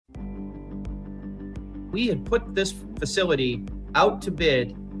We had put this facility out to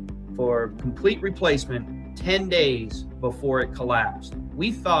bid for complete replacement 10 days before it collapsed.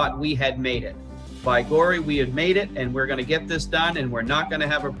 We thought we had made it. By glory, we had made it, and we're going to get this done, and we're not going to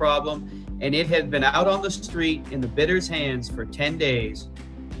have a problem. And it had been out on the street in the bidder's hands for 10 days.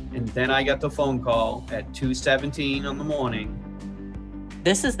 And then I got the phone call at 2:17 in the morning.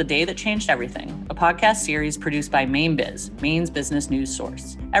 This is The Day That Changed Everything, a podcast series produced by MainBiz, Maine's business news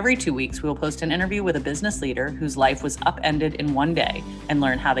source. Every 2 weeks, we will post an interview with a business leader whose life was upended in one day and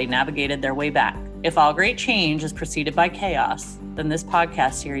learn how they navigated their way back. If all great change is preceded by chaos, then this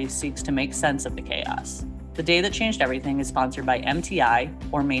podcast series seeks to make sense of the chaos. The Day That Changed Everything is sponsored by MTI,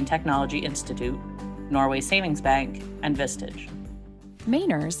 or Maine Technology Institute, Norway Savings Bank, and Vistage.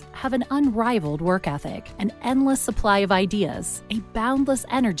 Mainers have an unrivaled work ethic, an endless supply of ideas, a boundless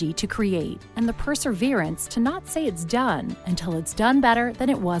energy to create, and the perseverance to not say it's done until it's done better than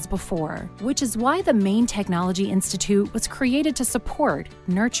it was before, which is why the Maine Technology Institute was created to support,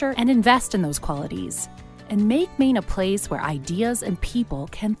 nurture, and invest in those qualities, and make Maine a place where ideas and people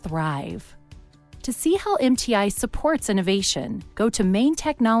can thrive. To see how MTI supports innovation, go to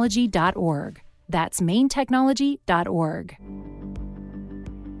mainetechnology.org. That's mainetechnology.org.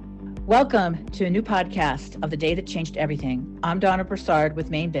 Welcome to a new podcast of The Day That Changed Everything. I'm Donna Broussard with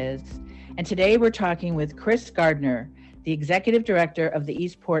MainBiz, and today we're talking with Chris Gardner, the Executive Director of the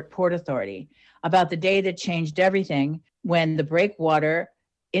Eastport Port Authority, about the day that changed everything when the breakwater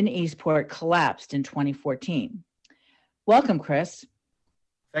in Eastport collapsed in 2014. Welcome, Chris.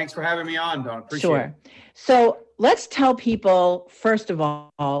 Thanks for having me on, Donna. Appreciate it. So let's tell people, first of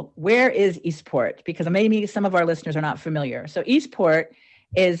all, where is Eastport? Because maybe some of our listeners are not familiar. So Eastport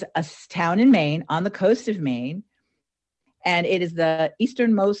is a town in Maine, on the coast of Maine, and it is the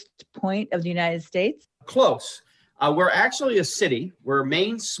easternmost point of the United States. Close. We're actually a city. We're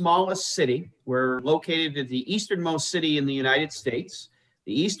Maine's smallest city. We're located at the easternmost city in the United States,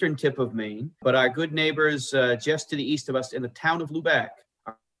 the eastern tip of Maine. But our good neighbors just to the east of us in the town of Lubec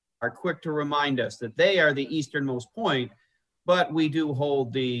are quick to remind us that they are the easternmost point, but we do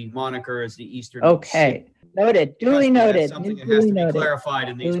hold the moniker as the easternmost city. Noted, duly noted. That's something that has to be clarified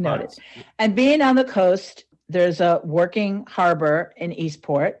in these parts. And being on the coast, there's a working harbor in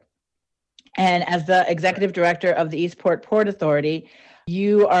Eastport. And as the Executive Director of the Eastport Port Authority,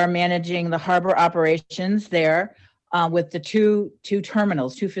 you are managing the harbor operations there with the two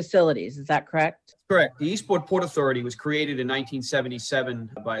terminals, two facilities. Is that correct? Correct. The Eastport Port Authority was created in 1977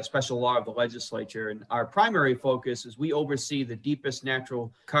 by a special law of the legislature. And our primary focus is we oversee the deepest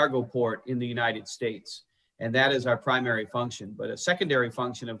natural cargo port in the United States. And that is our primary function. But a secondary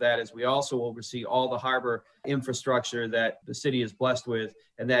function of that is we also oversee all the harbor infrastructure that the city is blessed with,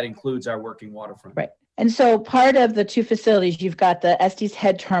 and that includes our working waterfront. Right. And so part of the two facilities, you've got the Estes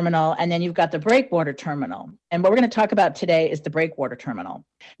Head Terminal, and then you've got the Breakwater Terminal. And what we're going to talk about today is the Breakwater Terminal.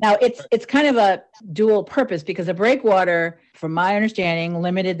 Now, it's kind of a dual purpose because a breakwater, from my understanding,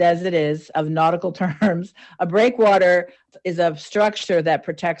 limited as it is of nautical terms, a breakwater is a structure that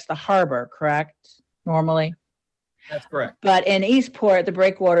protects the harbor, correct? Normally. That's correct. But in Eastport, the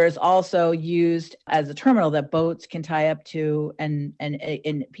breakwater is also used as a terminal that boats can tie up to and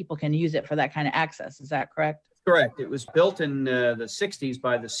people can use it for that kind of access. Is that correct? Correct. It was built in the 60s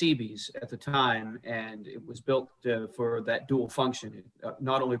by the Seabees at the time, and it was built for that dual function. It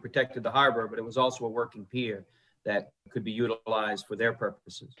not only protected the harbor, but it was also a working pier that could be utilized for their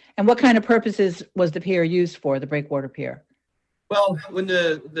purposes. And what kind of purposes was the pier used for, the breakwater pier? Well, when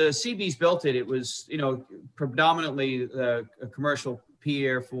the Seabees built it, it was, predominantly a commercial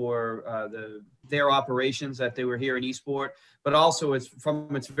pier for their operations that they were here in Eastport, but also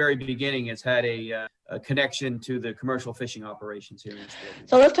from its very beginning, it's had a connection to the commercial fishing operations here in Eastport.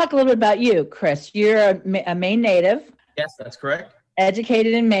 So let's talk a little bit about you, Chris. You're a Maine native. Yes, that's correct.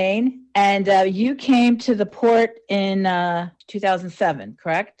 Educated in Maine, and you came to the port in 2007,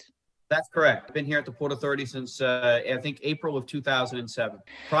 correct? That's correct. I've been here at the Port Authority since, I think, April of 2007.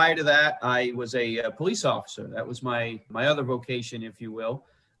 Prior to that, I was a police officer. That was my other vocation, if you will.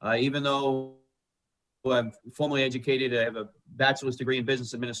 Even though I'm formally educated, I have a bachelor's degree in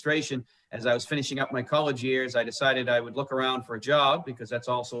business administration. As I was finishing up my college years, I decided I would look around for a job because that's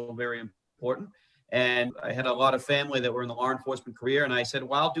also very important. And I had a lot of family that were in the law enforcement career. And I said,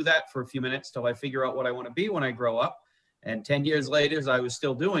 well, I'll do that for a few minutes till I figure out what I want to be when I grow up. And 10 years later, I was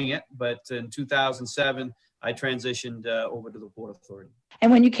still doing it. But in 2007, I transitioned over to the Port Authority.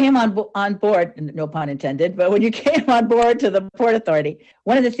 And when you came on board, no pun intended, but when you came on board to the Port Authority,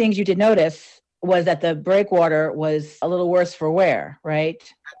 one of the things you did notice was that the breakwater was a little worse for wear,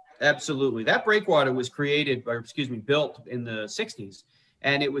 right? Absolutely. That breakwater was built in the 60s.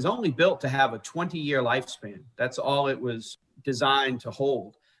 And it was only built to have a 20-year lifespan. That's all it was designed to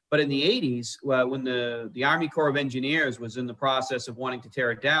hold. But in the 80s, when the Army Corps of Engineers was in the process of wanting to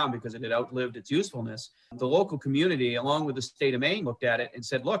tear it down because it had outlived its usefulness, the local community, along with the state of Maine, looked at it and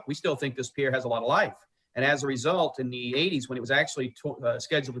said, look, we still think this pier has a lot of life. And as a result, in the 80s, when it was actually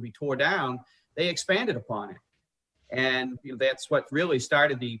scheduled to be tore down, they expanded upon it. And that's what really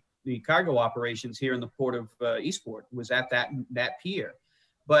started the cargo operations here in the port of Eastport, was at that pier.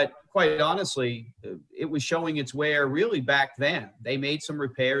 But quite honestly, it was showing its wear really back then. They made some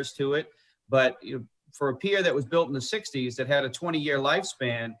repairs to it, but for a pier that was built in the 60s that had a 20-year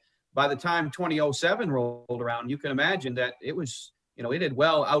lifespan, by the time 2007 rolled around, you can imagine that it was, it had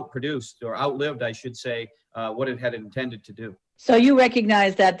well outproduced, or outlived, I should say, what it had intended to do. So you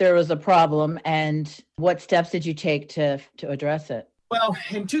recognized that there was a problem, and what steps did you take to address it? Well,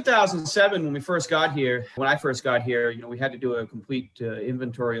 in 2007, when I first got here, we had to do a complete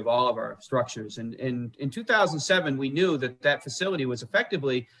inventory of all of our structures. And in 2007, we knew that facility was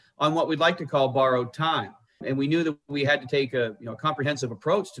effectively on what we'd like to call borrowed time. And we knew that we had to take a comprehensive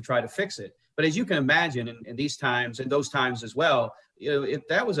approach to try to fix it. But as you can imagine, in these times and those times as well,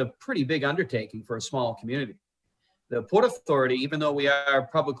 that was a pretty big undertaking for a small community. The Port Authority, even though we are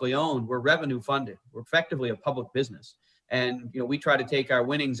publicly owned, we're revenue funded. We're effectively a public business. And, we try to take our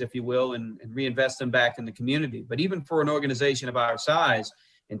winnings, if you will, and reinvest them back in the community. But even for an organization of our size,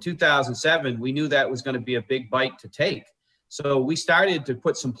 in 2007, we knew that was going to be a big bite to take. So we started to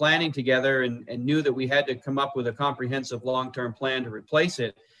put some planning together and knew that we had to come up with a comprehensive long-term plan to replace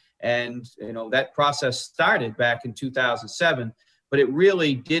it. And, that process started back in 2007, but it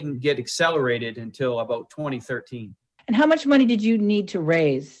really didn't get accelerated until about 2013. And how much money did you need to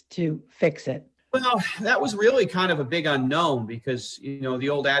raise to fix it? Well, that was really kind of a big unknown because, the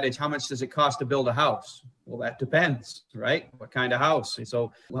old adage, how much does it cost to build a house? Well, that depends, right? What kind of house?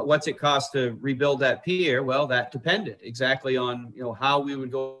 So what's it cost to rebuild that pier? Well, that depended exactly on, how we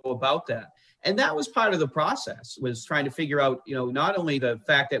would go about that. And that was part of the process, was trying to figure out, not only the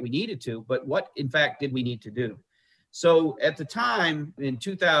fact that we needed to, but what, in fact, did we need to do? So at the time in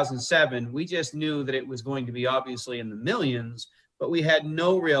 2007, we just knew that it was going to be obviously in the millions, but we had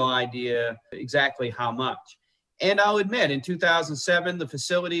no real idea exactly how much. And I'll admit, in 2007, the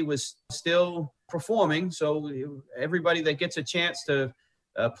facility was still performing. So everybody that gets a chance to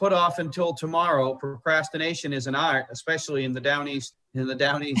put off until tomorrow, procrastination is an art, especially in the down east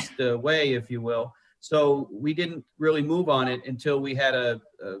way, if you will. So we didn't really move on it until we had a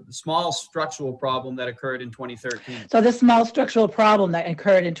small structural problem that occurred in 2013. So the small structural problem that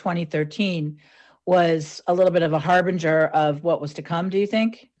occurred in 2013 was a little bit of a harbinger of what was to come, do you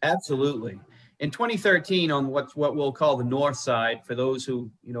think? Absolutely. In 2013, on what we'll call the north side, for those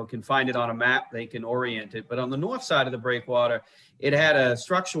who can find it on a map, they can orient it. But on the north side of the breakwater, it had a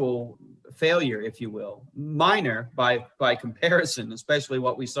structural failure, if you will, minor by comparison, especially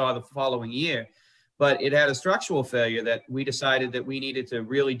what we saw the following year. But it had a structural failure that we decided that we needed to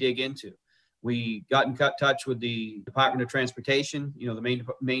really dig into. We got in touch with the Department of Transportation, the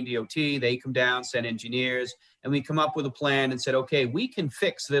Maine DOT. They come down, send engineers, and we come up with a plan and said, okay, we can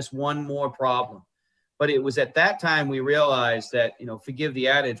fix this one more problem. But it was at that time we realized that, forgive the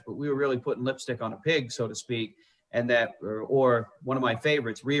adage, but we were really putting lipstick on a pig, so to speak, and that, or one of my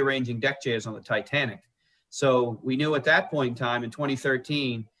favorites, rearranging deck chairs on the Titanic. So we knew at that point in time in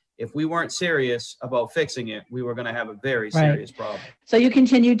 2013, if we weren't serious about fixing it, we were going to have a very serious problem. So you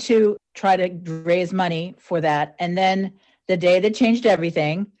continued to try to raise money for that. And then the day that changed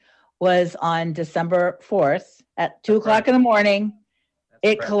everything was on December 4th at 2:00 in the morning.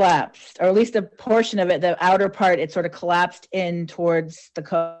 It collapsed, or at least a portion of it, the outer part, it sort of collapsed in towards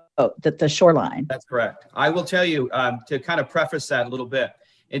the shoreline. That's correct. I will tell you, to kind of preface that a little bit,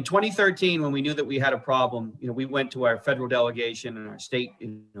 in 2013, when we knew that we had a problem, we went to our federal delegation and our state,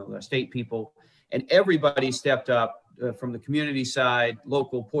 our state people, and everybody stepped up from the community side,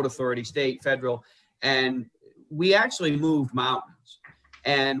 local, Port Authority, state, federal, and we actually moved mountains.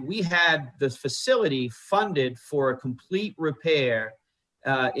 And we had the facility funded for a complete repair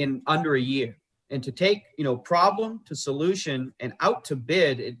in under a year. And to take, problem to solution and out to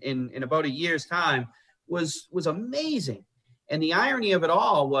bid in about a year's time was amazing. And the irony of it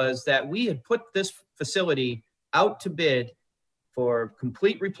all was that we had put this facility out to bid for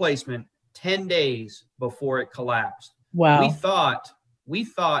complete replacement 10 days before it collapsed. Wow. We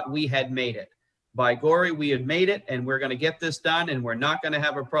thought we had made it. By gory, we had made it, and we're going to get this done, and we're not going to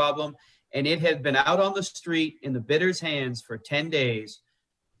have a problem. And it had been out on the street in the bidder's hands for 10 days.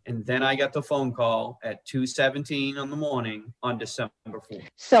 And then I got the phone call at 2:17 in the morning on December 4th.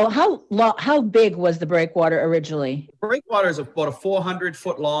 So how big was the breakwater originally? Breakwater is about a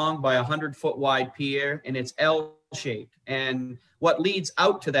 400-foot long by 100-foot wide pier, and it's L-shaped. And what leads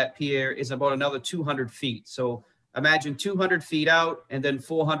out to that pier is about another 200 feet. So imagine 200 feet out and then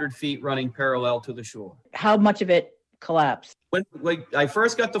 400 feet running parallel to the shore. How much of it collapsed? When I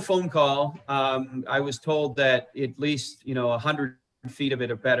first got the phone call, I was told that at least 100 feet of it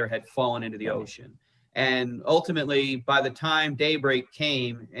or better had fallen into the ocean. And ultimately, by the time daybreak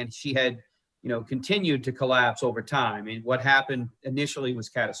came, and she had continued to collapse over time. I mean, what happened initially was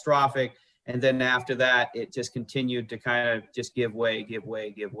catastrophic. And then after that, it just continued to kind of just give way.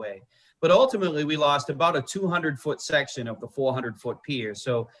 But ultimately, we lost about a 200-foot section of the 400-foot pier.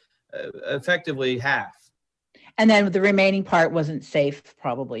 So effectively half. And then the remaining part wasn't safe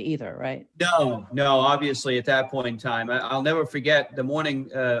probably either, right? No, obviously at that point in time. I'll never forget the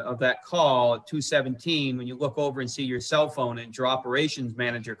morning of that call at 2:17, when you look over and see your cell phone and your operations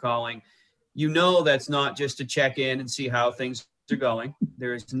manager calling, that's not just to check in and see how things are going.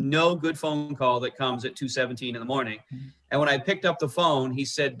 There is no good phone call that comes at 2:17 in the morning. And when I picked up the phone, he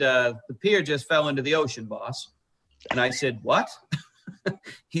said, the pier just fell into the ocean, boss. And I said, what?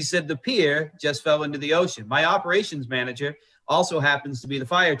 He said, the pier just fell into the ocean. My operations manager also happens to be the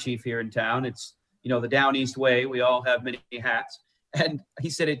fire chief here in town. It's, the down east way. We all have many hats. And he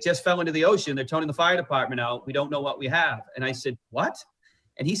said, it just fell into the ocean. They're toning the fire department out. We don't know what we have. And I said, what?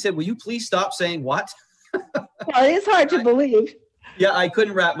 And he said, will you please stop saying what? Well, it is hard to believe. Yeah, I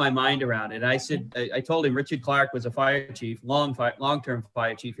couldn't wrap my mind around it. I said, I told him Richard Clark was a fire chief, long-term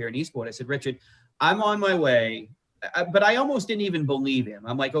fire chief here in Eastport. I said, Richard, I'm on my way. But I almost didn't even believe him.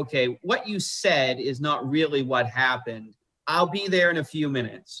 I'm like, okay, what you said is not really what happened. I'll be there in a few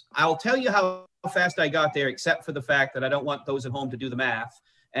minutes. I'll tell you how fast I got there, except for the fact that I don't want those at home to do the math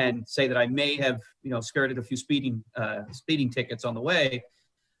and say that I may have, skirted a few speeding tickets on the way.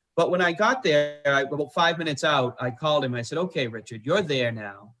 But when I got there, about 5 minutes out, I called him. I said, okay, Richard, you're there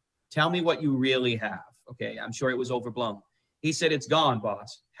now. Tell me what you really have. Okay, I'm sure it was overblown. He said, it's gone,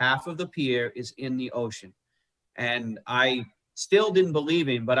 boss. Half of the pier is in the ocean. And I still didn't believe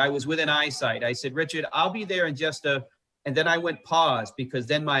him, but I was within eyesight. I said, Richard, I'll be there in and then I went pause, because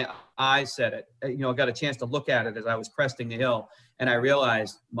then my eyes said it. I got a chance to look at it as I was cresting the hill, and I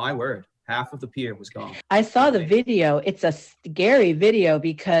realized, my word, half of the pier was gone. I saw the video. It's a scary video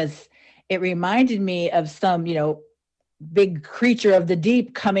because it reminded me of some, big creature of the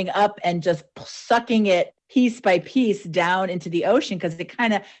deep coming up and just sucking it piece by piece down into the ocean, because it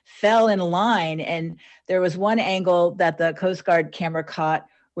kind of fell in line. And there was one angle that the Coast Guard camera caught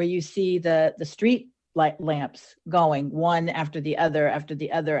where you see the street light lamps going one after the other, after the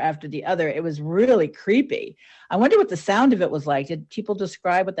other, after the other. It was really creepy. I wonder what the sound of it was like. Did people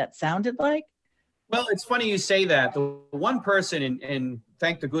describe what that sounded like? Well, it's funny you say that. The one person, and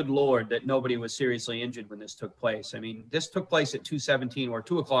thank the good Lord that nobody was seriously injured when this took place. I mean, this took place at 2:17 or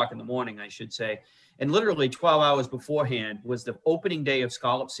 2 o'clock in the morning, I should say. And literally 12 hours beforehand was the opening day of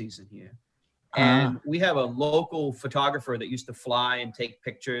scallop season here. And we have a local photographer that used to fly and take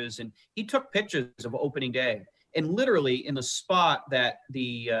pictures. And he took pictures of opening day. And literally in the spot that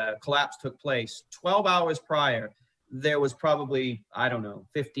the collapse took place, 12 hours prior, there was probably,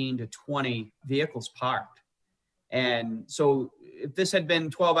 15 to 20 vehicles parked. And so if this had been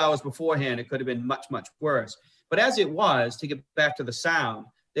 12 hours beforehand, it could have been much, much worse. But as it was, to get back to the sound,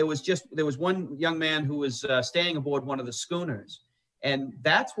 there was one young man who was staying aboard one of the schooners. And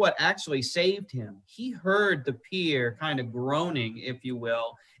that's what actually saved him. He heard the pier kind of groaning, if you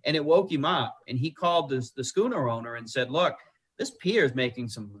will, and it woke him up. And he called the schooner owner and said, look, this pier is making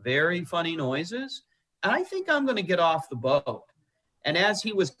some very funny noises. And I think I'm going to get off the boat. And as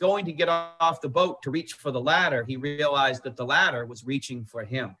he was going to get off the boat to reach for the ladder, he realized that the ladder was reaching for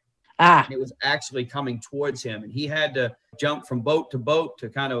him. And it was actually coming towards him. And he had to jump from boat to boat to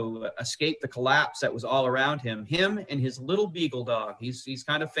kind of escape the collapse that was all around him. Him and his little beagle dog. He's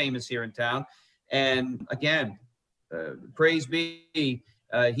kind of famous here in town. And again, praise be, he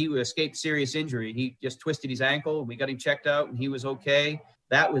escaped serious injury. He just twisted his ankle, and we got him checked out, and he was okay.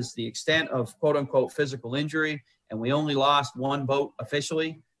 That was the extent of quote unquote physical injury. And we only lost one boat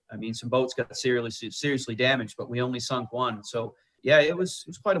officially. I mean, some boats got seriously damaged, but we only sunk one. So yeah, it was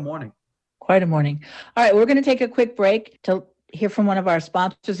quite a morning. Quite a morning. All right, we're going to take a quick break to hear from one of our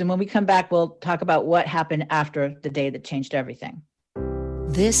sponsors. And when we come back, we'll talk about what happened after the day that changed everything.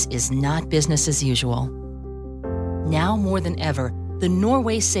 This is not business as usual. Now more than ever, the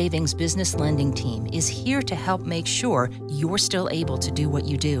Norway Savings Business Lending Team is here to help make sure you're still able to do what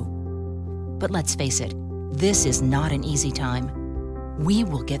you do. But let's face it, this is not an easy time. We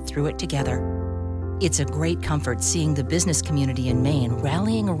will get through it together. It's a great comfort seeing the business community in Maine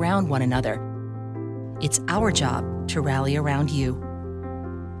rallying around one another. It's our job to rally around you.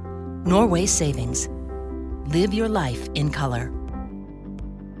 Norway Savings. Live your life in color.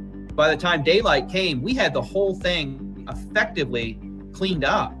 By the time daylight came, we had the whole thing effectively cleaned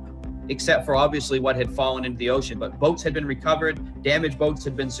up, except for obviously what had fallen into the ocean. But boats had been recovered, damaged boats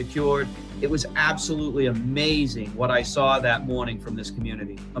had been secured. It was absolutely amazing what I saw that morning from this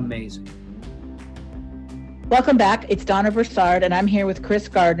community. Amazing. Welcome back. It's Donna Broussard, and I'm here with Chris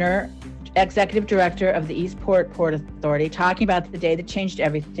Gardner, Executive Director of the Eastport Port Authority, talking about the day that changed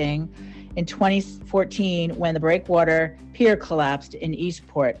everything in 2014 when the breakwater pier collapsed in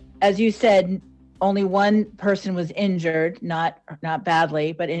Eastport. As you said, only one person was injured, not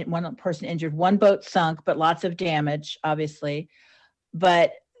badly, but one person injured. One boat sunk, but lots of damage, obviously.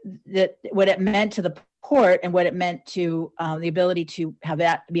 But what it meant to the port and what it meant to the ability to have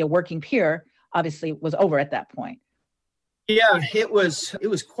that be a working pier, obviously, was over at that point. Yeah, it was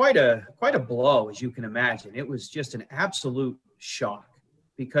quite a blow, as you can imagine. It was just an absolute shock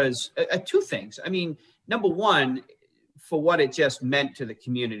because two things. I mean, number one, for what it just meant to the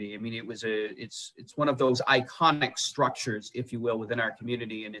community. I mean, it's one of those iconic structures, if you will, within our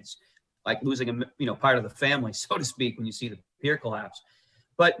community, and it's like losing a part of the family, so to speak, when you see the pier collapse.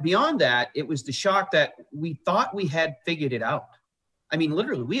 But beyond that, it was the shock that we thought we had figured it out. I mean,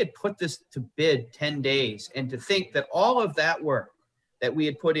 literally, we had put this to bid 10 days, and to think that all of that work that we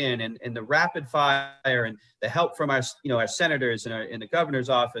had put in, and the rapid fire and the help from our senators and the governor's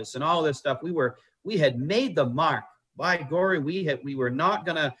office and all this stuff, we had made the mark. By Gory, we were not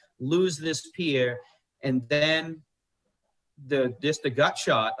going to lose this pier. And then the gut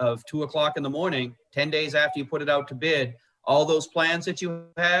shot of 2:00 in the morning, 10 days after you put it out to bid, all those plans that you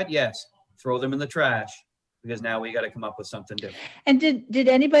had, yes, throw them in the trash, because now we got to come up with something different. And did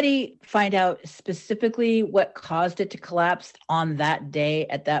anybody find out specifically what caused it to collapse on that day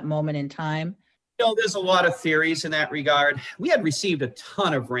at that moment in time? There's a lot of theories in that regard. We had received a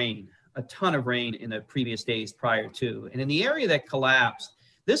ton of rain in the previous days prior to. And in the area that collapsed,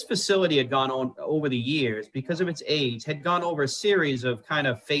 this facility had gone on over the years, because of its age, had gone over a series of kind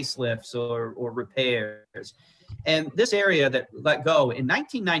of facelifts or repairs. And this area that let go in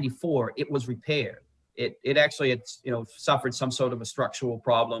 1994, it was repaired. It actually had suffered some sort of a structural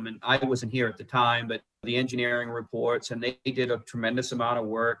problem, and I wasn't here at the time, but the engineering reports, and they did a tremendous amount of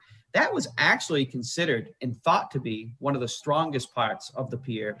work. That was actually considered and thought to be one of the strongest parts of the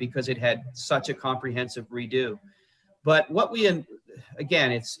pier, because it had such a comprehensive redo. But what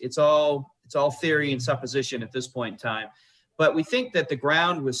again, it's all theory and supposition at this point in time. But we think that the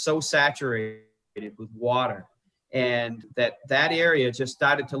ground was so saturated with water, and that area just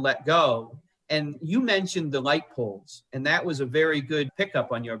started to let go. And you mentioned the light poles, and that was a very good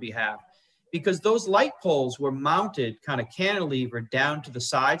pickup on your behalf, because those light poles were mounted kind of cantilevered down to the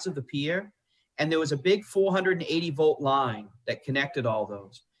sides of the pier, and there was a big 480 volt line that connected all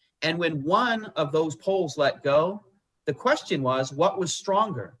those. And when one of those poles let go, the question was, what was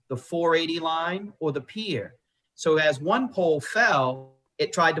stronger, the 480 line or the pier? So as one pole fell,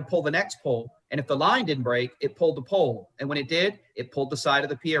 it tried to pull the next pole. And if the line didn't break, it pulled the pole. And when it did, it pulled the side of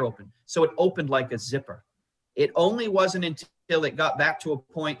the pier open. So it opened like a zipper. It only wasn't until it got back to a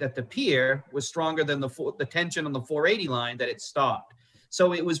point that the pier was stronger than the tension on the 480 line that it stopped.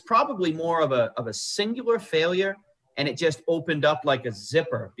 So it was probably more of a singular failure, and it just opened up like a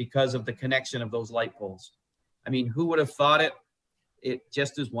zipper because of the connection of those light poles. I mean, who would have thought it? It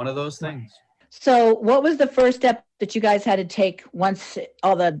just is one of those things. So what was the first step that you guys had to take once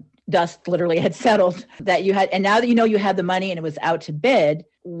all the dust literally had settled that you had, and now that you had the money and it was out to bid,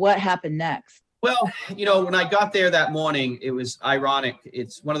 what happened next? Well, when I got there that morning, it was ironic.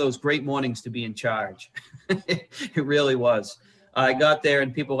 It's one of those great mornings to be in charge. It really was. I got there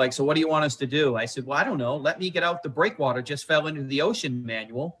and people were like, so what do you want us to do? I said, well, I don't know. Let me get out the breakwater just fell into the ocean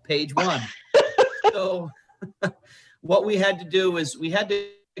manual, page 1. So what we had to do is we had to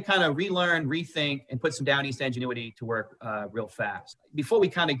kind of relearn, rethink, and put some Down East ingenuity to work real fast. Before we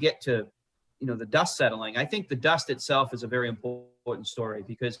kind of get to, the dust settling, I think the dust itself is a very important story,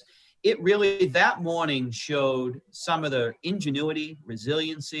 because it really, that morning, showed some of the ingenuity,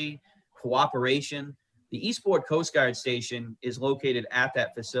 resiliency, cooperation. The Eastport Coast Guard Station is located at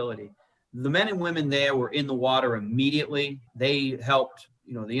that facility. The men and women there were in the water immediately. They helped,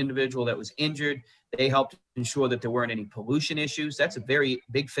 the individual that was injured. They helped ensure that there weren't any pollution issues. That's a very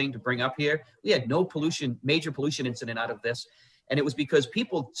big thing to bring up here. We had no major pollution incident out of this. And it was because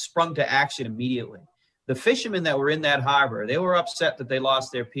people sprung to action immediately. The fishermen that were in that harbor, they were upset that they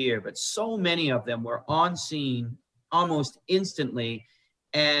lost their pier, but so many of them were on scene almost instantly.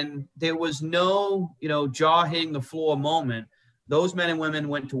 And there was no, jaw hitting the floor moment. Those men and women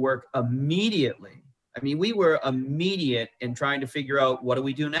went to work immediately. I mean, we were immediate in trying to figure out, what do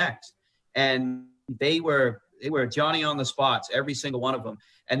we do next? And they were Johnny on the spots, every single one of them.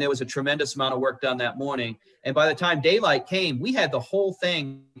 And there was a tremendous amount of work done that morning. And by the time daylight came, we had the whole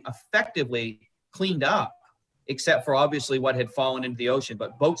thing effectively cleaned up, except for obviously what had fallen into the ocean.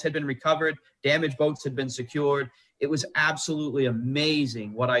 But boats had been recovered, damaged boats had been secured. It was absolutely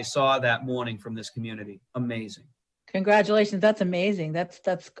amazing what I saw that morning from this community. Amazing. Congratulations. That's amazing. That's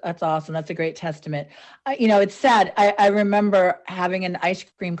awesome. That's a great testament. It's sad. I remember having an ice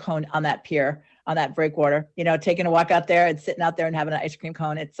cream cone on that pier, on that breakwater, taking a walk out there and sitting out there and having an ice cream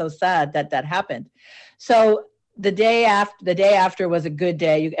cone. It's so sad that happened. So the day after was a good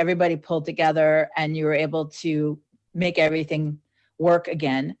day. Everybody pulled together and you were able to make everything work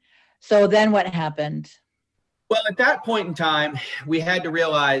again. So then what happened? Well, at that point in time, we had to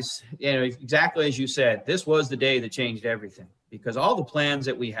realize, exactly as you said, this was the day that changed everything, because all the plans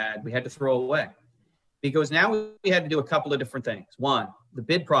that we had to throw away, because now we had to do a couple of different things. One, the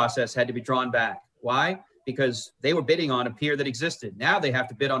bid process had to be drawn back. Why? Because they were bidding on a pier that existed. Now they have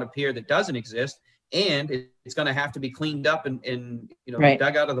to bid on a pier that doesn't exist, and it's going to have to be cleaned up and right,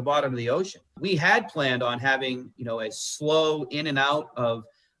 dug out of the bottom of the ocean. We had planned on having, a slow in and out of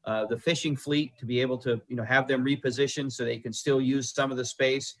the fishing fleet to be able to, have them repositioned so they can still use some of the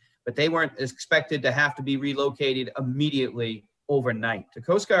space, but they weren't expected to have to be relocated immediately overnight. The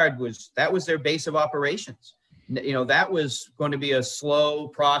Coast Guard that was their base of operations. That was going to be a slow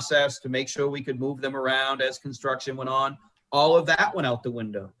process to make sure we could move them around as construction went on. All of that went out the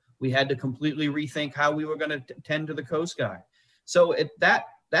window. We had to completely rethink how we were going to tend to the Coast Guard. So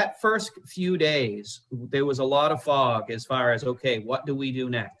that first few days, there was a lot of fog as far as, okay, what do we do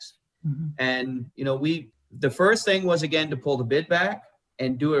next? Mm-hmm. And, the first thing was, again, to pull the bid back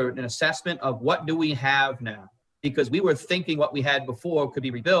and do an assessment of what do we have now? Because we were thinking what we had before could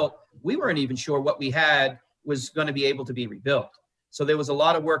be rebuilt. We weren't even sure what we had was going to be able to be rebuilt. So there was a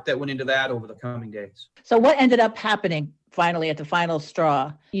lot of work that went into that over the coming days. So what ended up happening finally at the final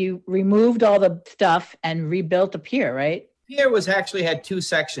straw? You removed all the stuff and rebuilt the pier, right? Pier had two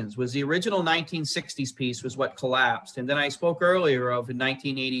sections. Was the original 1960s piece was what collapsed. And then I spoke earlier of in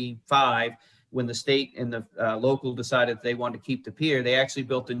 1985, when the state and the local decided they wanted to keep the pier, they actually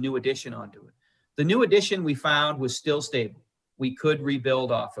built a new addition onto it. The new addition we found was still stable. We could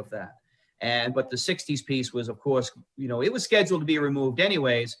rebuild off of that. But the 60s piece was, of course, it was scheduled to be removed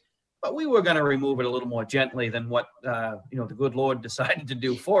anyways, but we were going to remove it a little more gently than what, the good Lord decided to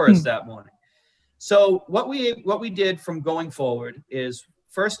do for us that morning. So what we did from going forward is,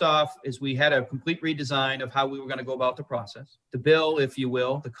 first off, is we had a complete redesign of how we were going to go about the process. The bill, if you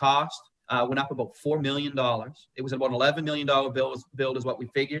will, the cost went up about $4 million. It was about an $11 million build is what we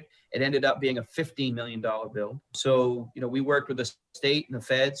figured. It ended up being a $15 million build. So, we worked with the state and the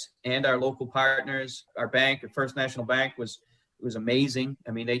feds and our local partners. Our bank, the First National Bank, was amazing.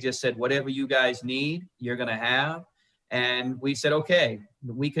 I mean, they just said, whatever you guys need, you're going to have. And we said, okay,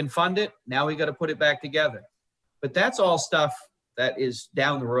 we can fund it. Now we got to put it back together. But that's all stuff that is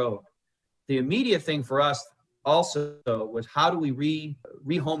down the road. The immediate thing for us also was, how do we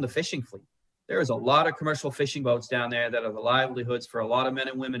rehome the fishing fleet? There is a lot of commercial fishing boats down there that are the livelihoods for a lot of men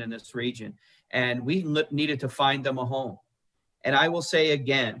and women in this region. And we needed to find them a home. And I will say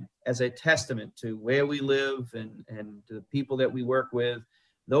again, as a testament to where we live and to the people that we work with,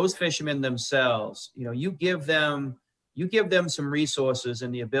 those fishermen themselves, you give them some resources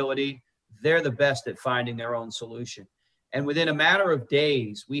and the ability, they're the best at finding their own solution. And within a matter of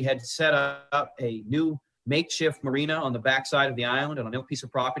days, we had set up a new makeshift marina on the backside of the island on a new piece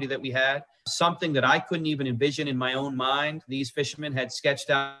of property that we had, something that I couldn't even envision in my own mind. These fishermen had sketched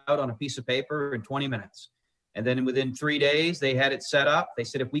out on a piece of paper in 20 minutes. And then within 3 days, they had it set up. They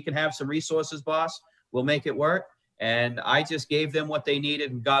said, if we can have some resources, boss, we'll make it work. And I just gave them what they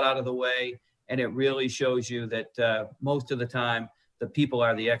needed and got out of the way. And it really shows you that most of the time, the people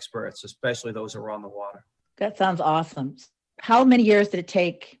are the experts, especially those who are on the water. That sounds awesome. How many years did it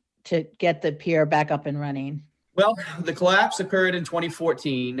take to get the pier back up and running? Well, the collapse occurred in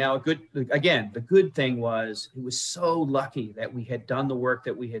 2014. Now, the good thing was, it was so lucky that we had done the work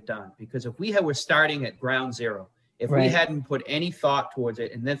that we had done, because if we were starting at ground zero, if we hadn't put any thought towards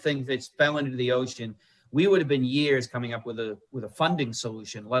it, and then things that fell into the ocean, we would have been years coming up with a funding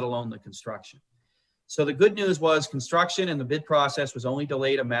solution, let alone the construction. So the good news was, construction and the bid process was only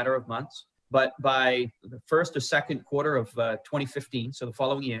delayed a matter of months. But by the first or second quarter of 2015, so the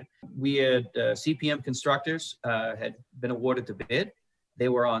following year, we had CPM Constructors had been awarded the bid. They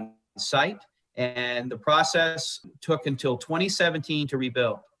were on site, And the process took until 2017 to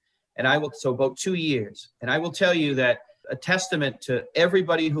rebuild. So about 2 years. And I will tell you that a testament to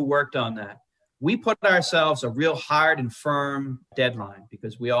everybody who worked on that, we put ourselves a real hard and firm deadline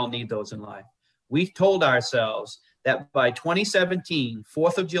because we all need those in life. We told ourselves that by 2017,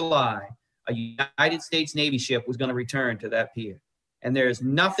 4th of July, a United States Navy ship was going to return to that pier. And there's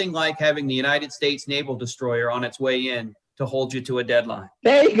nothing like having the United States naval destroyer on its way in to hold you to a deadline.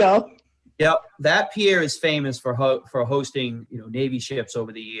 There you go. Yep, that pier is famous for hosting, Navy ships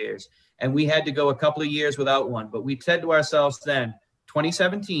over the years. And we had to go a couple of years without one. But we said to ourselves then,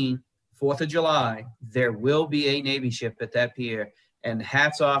 2017, 4th of July, there will be a Navy ship at that pier. And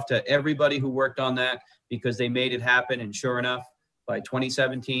hats off to everybody who worked on that because they made it happen. And sure enough, by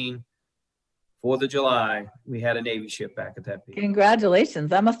 2017, 4th of July, we had a Navy ship back at that pier. Congratulations.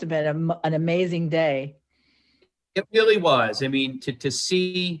 That must have been an amazing day. It really was. I mean, to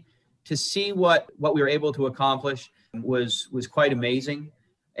see what we were able to accomplish was quite amazing.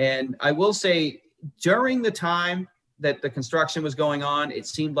 And I will say, during the time that the construction was going on, it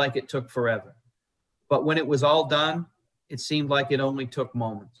seemed like it took forever. But when it was all done, it seemed like it only took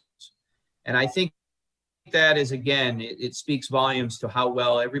moments. And I think that is, again, it speaks volumes to how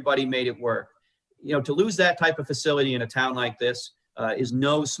well everybody made it work. To lose that type of facility in a town like this is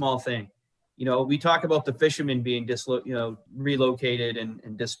no small thing. We talk about the fishermen being relocated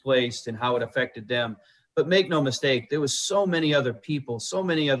and displaced and how it affected them. But make no mistake, there was so many other people, so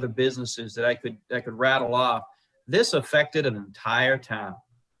many other businesses that I could rattle off. This affected an entire town.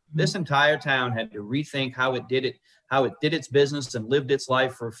 This entire town had to rethink how it did its business and lived its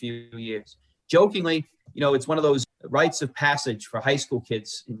life for a few years. Jokingly, it's one of those rites of passage for high school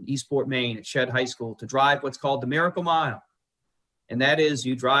kids in Eastport, Maine at Shed High School to drive what's called the Miracle Mile. And that is,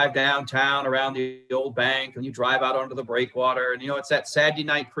 you drive downtown around the old bank and you drive out onto the breakwater. And, it's that Saturday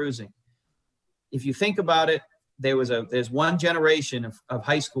night cruising. If you think about it, there's one generation of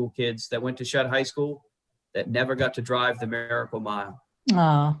high school kids that went to Shed High School that never got to drive the Miracle Mile.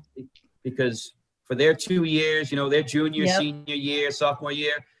 Oh. Because for their 2 years, their junior, Yep. senior year, sophomore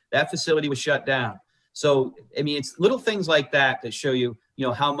year, that facility was shut down. So, I mean, it's little things like that show you,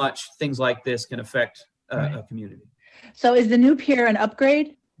 how much things like this can affect a community. So is the new pier an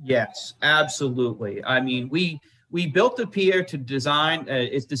upgrade? Yes, absolutely. I mean, we built the pier to design,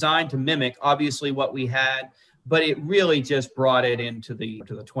 it's designed to mimic obviously what we had, but it really just brought it into the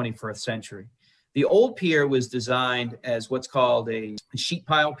 21st century. The old pier was designed as what's called a sheet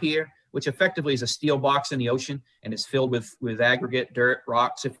pile pier, which effectively is a steel box in the ocean and is filled with aggregate, dirt,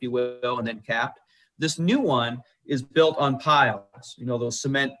 rocks, if you will, and then capped. This new one is built on piles, those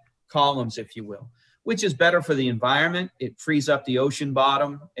cement columns, if you will, which is better for the environment. It frees up the ocean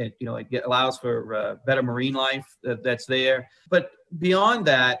bottom. It allows for better marine life that's there. But beyond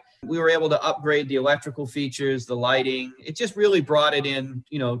that, we were able to upgrade the electrical features, the lighting. It just really brought it in,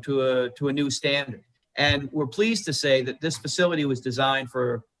 to a new standard. And we're pleased to say that this facility was designed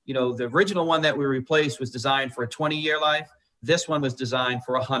for, the original one that we replaced was designed for a 20-year life. This one was designed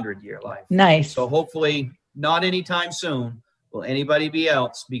for a 100-year life. Nice. So hopefully not anytime soon will anybody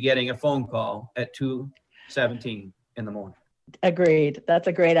else be getting a phone call at 2:17 in the morning. Agreed. That's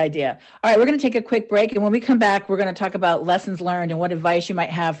a great idea. All right, we're going to take a quick break. And when we come back, we're going to talk about lessons learned and what advice you might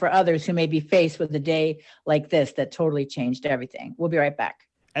have for others who may be faced with a day like this that totally changed everything. We'll be right back.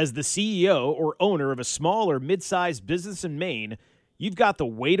 As the CEO or owner of a small or mid-sized business in Maine, you've got the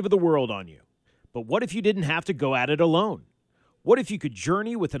weight of the world on you. But what if you didn't have to go at it alone? What if you could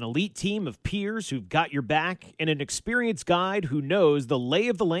journey with an elite team of peers who've got your back and an experienced guide who knows the lay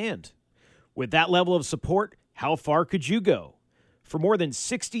of the land? With that level of support, how far could you go? For more than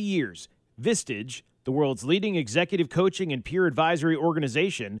 60 years, Vistage, the world's leading executive coaching and peer advisory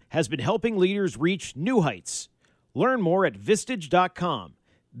organization, has been helping leaders reach new heights. Learn more at Vistage.com.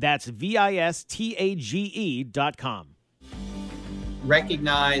 That's VISTAGE.com.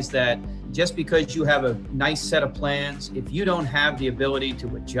 Recognize that just because you have a nice set of plans, if you don't have the ability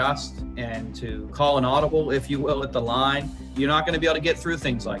to adjust and to call an audible, if you will, at the line, you're not going to be able to get through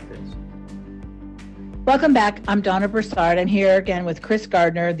things like this. Welcome back. I'm Donna Broussard. I'm here again with Chris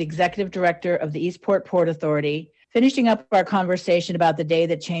Gardner, the Executive Director of the Eastport Port Authority, finishing up our conversation about the day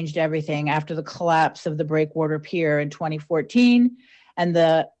that changed everything after the collapse of the Breakwater Pier in 2014 and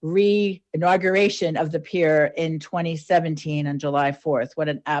the re-inauguration of the pier in 2017 on July 4th. What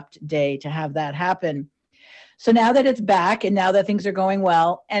an apt day to have that happen. So now that it's back and now that things are going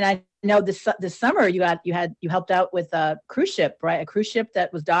well, and I know this summer you helped out with a cruise ship, right? A cruise ship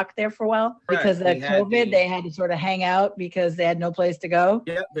that was docked there for a while. Correct. Because of COVID. They had to sort of hang out because they had no place to go.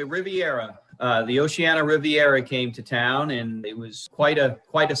 Yeah, the Riviera. The Oceana Riviera came to town, and it was quite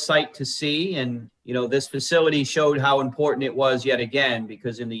a sight to see. And, this facility showed how important it was yet again,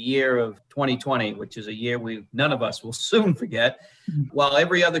 because in the year of 2020, which is a year none of us will soon forget, while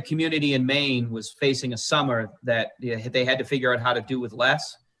every other community in Maine was facing a summer that they had to figure out how to do with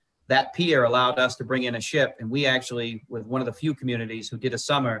less, that pier allowed us to bring in a ship. And we actually were one of the few communities who did a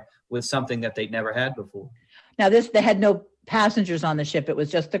summer with something that they'd never had before. Now they had no passengers on the ship. It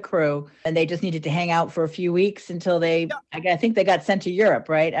was just the crew, and they just needed to hang out for a few weeks until I think they got sent to Europe,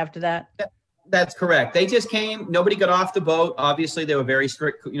 right? After that. That's correct. They just came. Nobody got off the boat. Obviously, there were very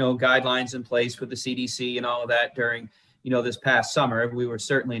strict, guidelines in place with the CDC and all of that during, this past summer. We were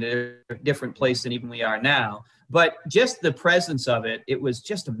certainly in a different place than even we are now. But just the presence of it was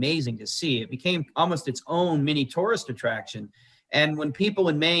just amazing to see. It became almost its own mini tourist attraction. And when people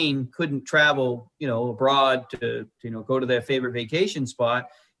in Maine couldn't travel, abroad to go to their favorite vacation spot,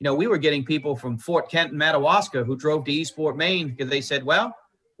 we were getting people from Fort Kent and Madawaska who drove to Eastport, Maine, because they said, well,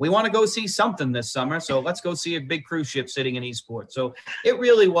 we want to go see something this summer, so let's go see a big cruise ship sitting in Eastport. So it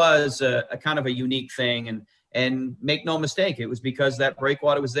really was a kind of a unique thing. And make no mistake, it was because that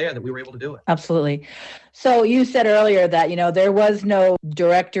breakwater was there that we were able to do it. Absolutely. So you said earlier that, there was no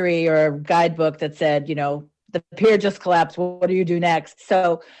directory or guidebook that said, the pier just collapsed. What do you do next?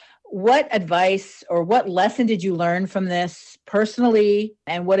 So what advice or what lesson did you learn from this personally?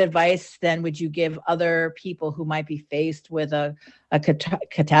 And what advice then would you give other people who might be faced with a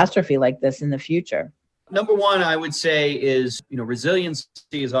catastrophe like this in the future? Number one, I would say is, resiliency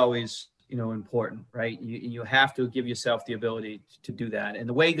is always, important, right? You have to give yourself the ability to do that. And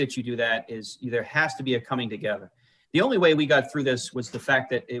the way that you do that is there has to be a coming together. The only way we got through this was the fact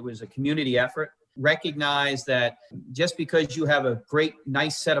that it was a community effort. Recognize that just because you have a great,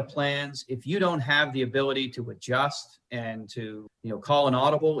 nice set of plans, if you don't have the ability to adjust and to, call an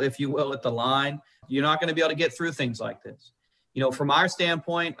audible, if you will, at the line, you're not going to be able to get through things like this. From our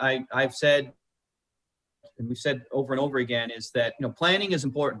standpoint, I've said, and we've said over and over again, is that, planning is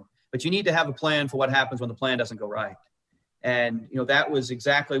important, but you need to have a plan for what happens when the plan doesn't go right. And, that was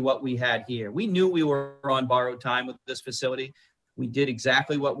exactly what we had here. We knew we were on borrowed time with this facility. We did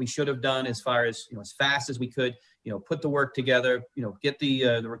exactly what we should have done as far as, as fast as we could, put the work together, get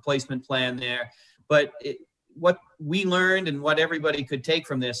the replacement plan there. But what we learned and what everybody could take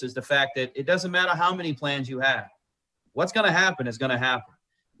from this is the fact that it doesn't matter how many plans you have. What's going to happen is going to happen.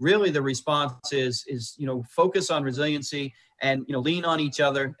 Really, the response is focus on resiliency and, lean on each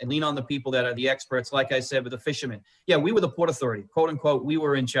other and lean on the people that are the experts. Like I said, with the fishermen. Yeah, we were the Port Authority, quote unquote, we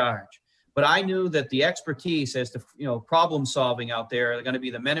were in charge. But I knew that the expertise as to, problem solving out there are going to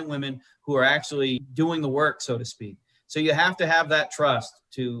be the men and women who are actually doing the work, so to speak. So you have to have that trust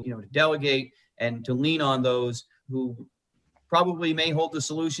to, to delegate and to lean on those who probably may hold the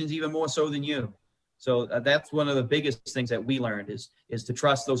solutions even more so than you. So that's one of the biggest things that we learned is to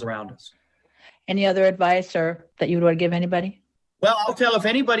trust those around us. Any other advice or that you would want to give anybody? Well, I'll tell if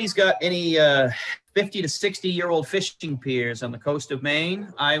anybody's got any 50 to 60-year-old fishing piers on the coast of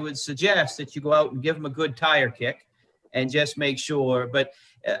Maine, I would suggest that you go out and give them a good tire kick and just make sure. But,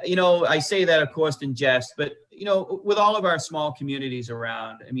 I say that, of course, in jest, but, with all of our small communities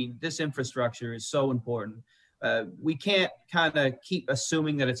around, this infrastructure is so important. We can't kind of keep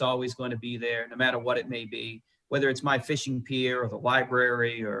assuming that it's always going to be there, no matter what it may be, whether it's my fishing pier or the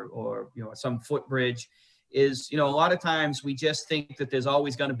library or some footbridge. Is, a lot of times we just think that there's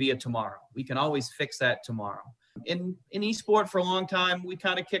always going to be a tomorrow. We can always fix that tomorrow. In Eastport for a long time, we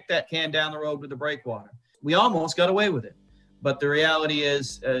kind of kicked that can down the road with the breakwater. We almost got away with it. But the reality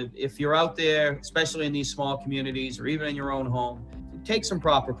is, if you're out there, especially in these small communities or even in your own home, take some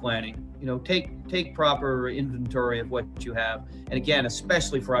proper planning, take proper inventory of what you have. And again,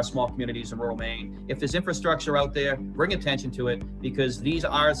 especially for our small communities in rural Maine, if there's infrastructure out there, bring attention to it, because these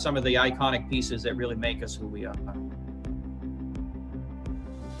are some of the iconic pieces that really make us who we are.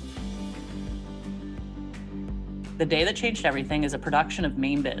 The Day That Changed Everything is a production of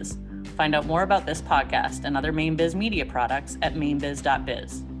Maine Biz. Find out more about this podcast and other Maine Biz media products at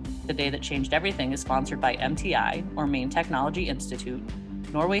mainbiz.biz. The Day That Changed Everything is sponsored by MTI, or Maine Technology Institute,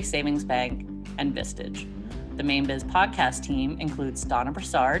 Norway Savings Bank, and Vistage. The Maine Biz podcast team includes Donna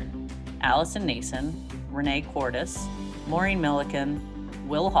Broussard, Allison Nason, Renee Cordis, Maureen Milliken,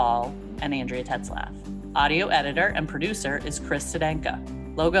 Will Hall, and Andrea Tetzlaff. Audio editor and producer is Chris Sedenka.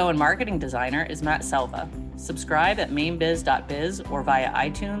 Logo and marketing designer is Matt Selva. Subscribe at mainbiz.biz or via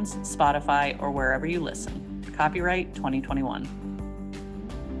iTunes, Spotify, or wherever you listen. Copyright 2021.